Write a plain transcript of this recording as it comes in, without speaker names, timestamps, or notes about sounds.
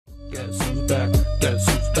back? Guess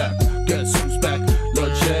who's back? Guess who's back?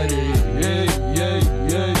 Load shedding.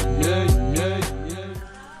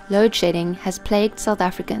 Load shedding has plagued South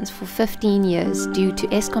Africans for 15 years due to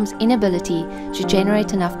Eskom's inability to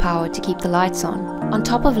generate enough power to keep the lights on. On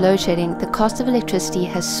top of load shedding, the cost of electricity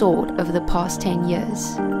has soared over the past 10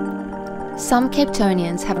 years. Some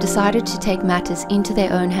Capetonians have decided to take matters into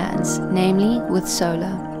their own hands, namely with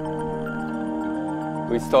solar.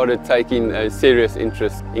 We started taking a serious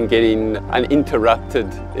interest in getting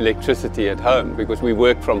uninterrupted electricity at home because we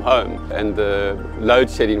work from home and the load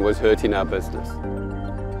shedding was hurting our business.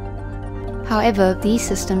 However, these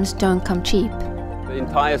systems don't come cheap. The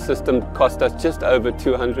entire system cost us just over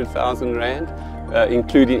 200,000 Rand,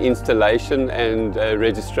 including installation and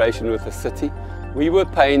registration with the city. We were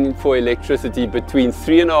paying for electricity between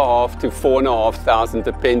 3,500 to 4,500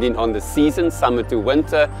 depending on the season, summer to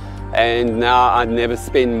winter, and now I never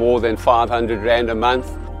spend more than 500 Rand a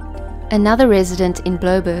month. Another resident in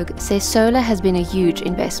Bloberg says solar has been a huge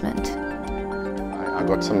investment. I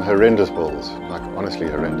got some horrendous bills, like honestly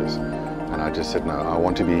horrendous. And I just said, no, I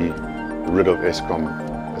want to be rid of Eskom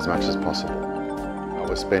as much as possible. I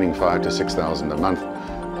was spending 5,000 to 6,000 a month.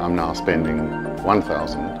 I'm now spending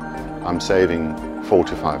 1,000. I'm saving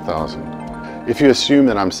 4,000 to 5,000. If you assume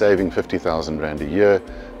that I'm saving 50,000 Rand a year,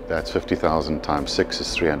 that's 50,000 times 6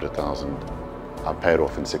 is 300,000. I'll pay it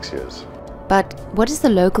off in 6 years. But what is the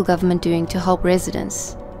local government doing to help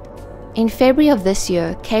residents? In February of this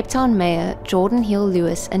year, Cape Town Mayor Jordan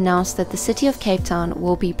Hill-Lewis announced that the City of Cape Town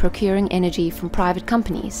will be procuring energy from private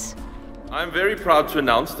companies. I am very proud to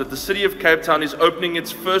announce that the City of Cape Town is opening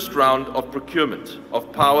its first round of procurement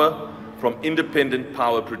of power from independent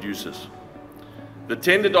power producers. The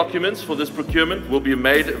tender documents for this procurement will be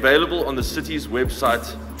made available on the city's website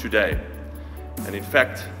today. And in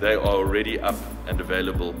fact, they are already up and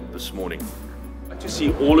available this morning. To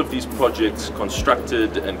see all of these projects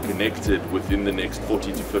constructed and connected within the next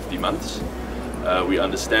 40 to 50 months. We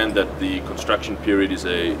understand that the construction period is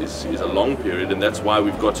a long period, and that's why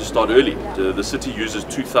we've got to start early. The city uses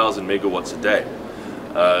 2,000 megawatts a day.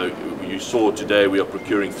 You saw today we are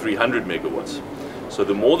procuring 300 megawatts. So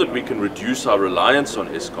the more that we can reduce our reliance on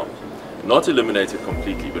Eskom, not eliminate it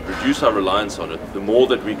completely, but reduce our reliance on it, the more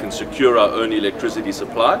that we can secure our own electricity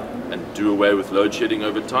supply and do away with load shedding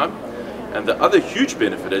over time. And the other huge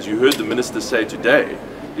benefit, as you heard the Minister say today,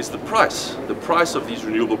 is the price. The price of these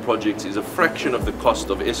renewable projects is a fraction of the cost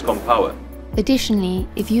of Eskom power. Additionally,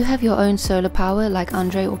 if you have your own solar power like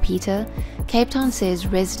Andre or Peter, Cape Town says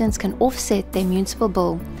residents can offset their municipal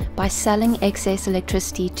bill by selling excess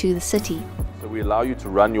electricity to the city. So we allow you to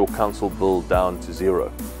run your council bill down to zero,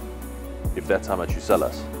 if that's how much you sell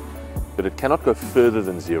us. But it cannot go further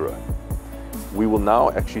than zero. We will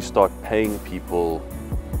now actually start paying people.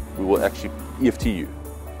 We will actually EFT you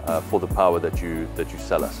for the power that you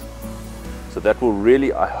sell us. So that will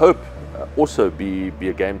really, I hope, also be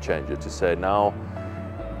a game changer to say now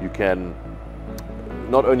you can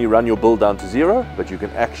not only run your bill down to zero, but you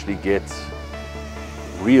can actually get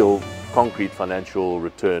real, concrete financial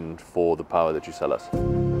return for the power that you sell us.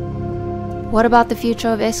 What about the future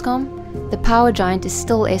of Eskom? The power giant is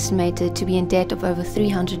still estimated to be in debt of over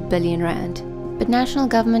 300 billion Rand. But national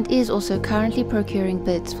government is also currently procuring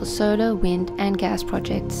bids for solar, wind and gas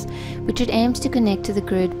projects, which it aims to connect to the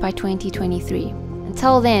grid by 2023.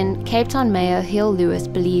 Until then, Cape Town Mayor Hill-Lewis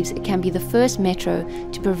believes it can be the first metro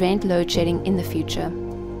to prevent load shedding in the future. I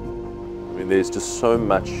mean, there's just so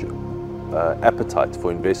much appetite for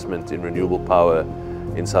investment in renewable power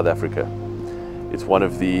in South Africa. It's one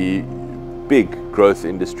of the big growth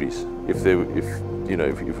industries. If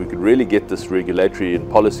we could really get this regulatory and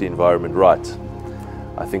policy environment right,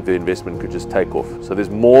 I think the investment could just take off. So there's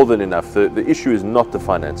more than enough. The issue is not the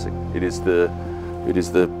financing. It is the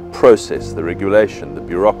process, the regulation, the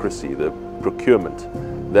bureaucracy, the procurement.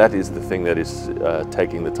 That is the thing that is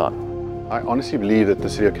taking the time. I honestly believe that the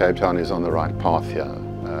City of Cape Town is on the right path here.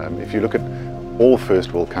 If you look at all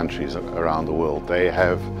first world countries around the world, they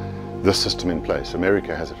have this system in place.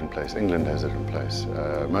 America has it in place, England has it in place,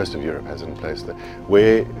 most of Europe has it in place,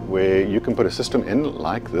 where you can put a system in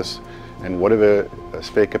like this, and whatever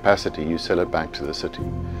spare capacity, you sell it back to the city.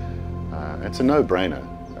 It's a no-brainer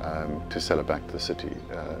to sell it back to the city.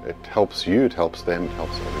 It helps you, it helps them, it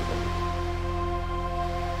helps everybody.